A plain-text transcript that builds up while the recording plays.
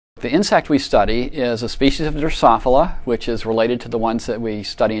The insect we study is a species of Drosophila, which is related to the ones that we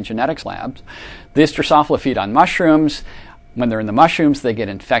study in genetics labs. These Drosophila feed on mushrooms. When they're in the mushrooms, they get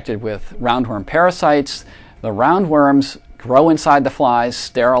infected with roundworm parasites. The roundworms grow inside the flies,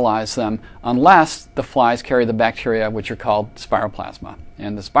 sterilize them, unless the flies carry the bacteria which are called spiroplasma.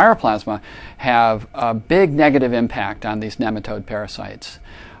 And the spiroplasma have a big negative impact on these nematode parasites.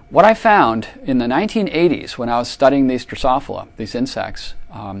 What I found in the 1980s when I was studying these Drosophila, these insects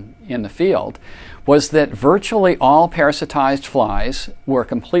in the field, was that virtually all parasitized flies were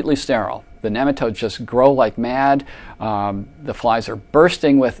completely sterile. The nematodes just grow like mad. The flies are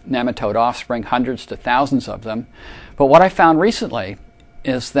bursting with nematode offspring, hundreds to thousands of them. But what I found recently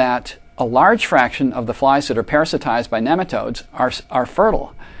is that a large fraction of the flies that are parasitized by nematodes are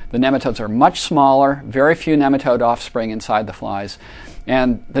fertile. The nematodes are much smaller, very few nematode offspring inside the flies,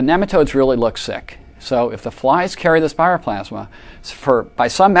 and the nematodes really look sick. So if the flies carry the spiroplasma, by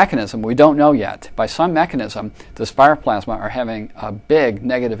some mechanism, we don't know yet, by some mechanism, the spiroplasma are having a big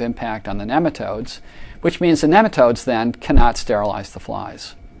negative impact on the nematodes, which means the nematodes then cannot sterilize the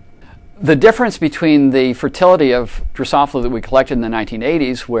flies. The difference between the fertility of Drosophila that we collected in the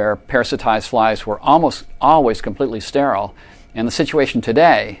 1980s, where parasitized flies were almost always completely sterile, and the situation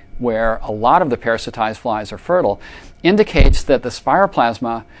today, where a lot of the parasitized flies are fertile, indicates that the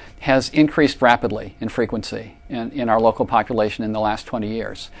spiroplasma has increased rapidly in frequency in our local population in the last 20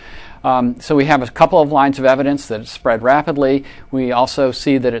 years. So we have a couple of lines of evidence that it's spread rapidly. We also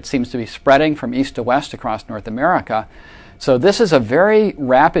see that it seems to be spreading from east to west across North America. So this is a very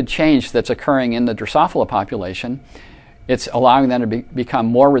rapid change that's occurring in the Drosophila population. It's allowing them to become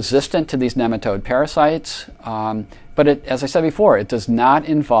more resistant to these nematode parasites. But as I said before, it does not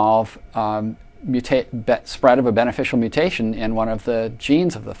involve spread of a beneficial mutation in one of the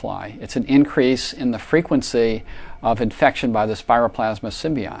genes of the fly. It's an increase in the frequency of infection by the spiroplasma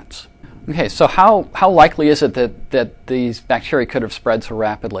symbionts. Okay, so how likely is it that these bacteria could have spread so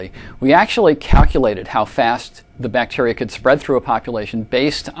rapidly? We actually calculated how fast the bacteria could spread through a population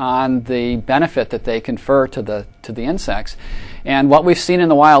based on the benefit that they confer to the insects. And what we've seen in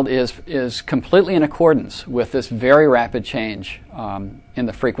the wild is completely in accordance with this very rapid change in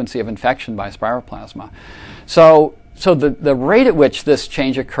the frequency of infection by spiroplasma. So the rate at which this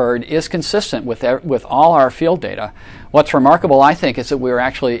change occurred is consistent with all our field data. What's remarkable, I think, is that we were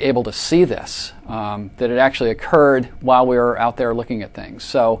actually able to see this, that it actually occurred while we were out there looking at things.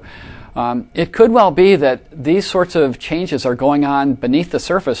 So it could well be that these sorts of changes are going on beneath the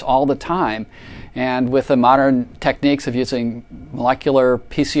surface all the time. And with the modern techniques of using molecular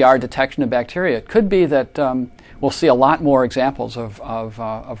PCR detection of bacteria, it could be that we'll see a lot more examples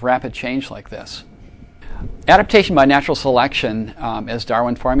of rapid change like this. Adaptation by natural selection, as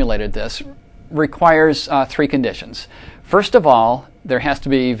Darwin formulated this, requires three conditions. First of all, there has to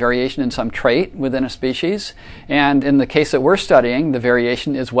be variation in some trait within a species, and in the case that we're studying, the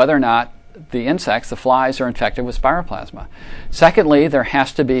variation is whether or not the insects, the flies, are infected with spiroplasma. Secondly, there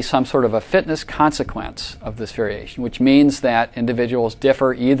has to be some sort of a fitness consequence of this variation, which means that individuals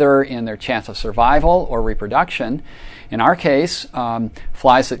differ either in their chance of survival or reproduction. In our case,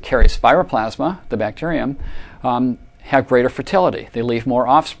 flies that carry spiroplasma, the bacterium, have greater fertility. They leave more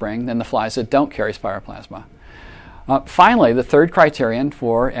offspring than the flies that don't carry spiroplasma. Finally, the third criterion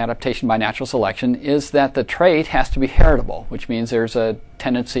for adaptation by natural selection is that the trait has to be heritable, which means there's a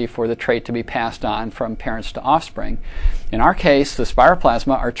tendency for the trait to be passed on from parents to offspring. In our case, the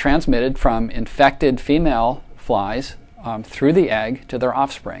spiroplasma are transmitted from infected female flies through the egg to their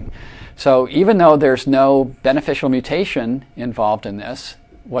offspring. So even though there's no beneficial mutation involved in this,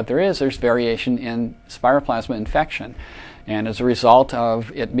 what there's variation in spiroplasma infection. And as a result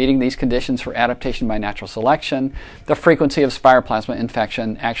of it meeting these conditions for adaptation by natural selection, the frequency of spiroplasma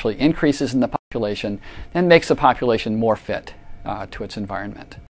infection actually increases in the population and makes the population more fit to its environment.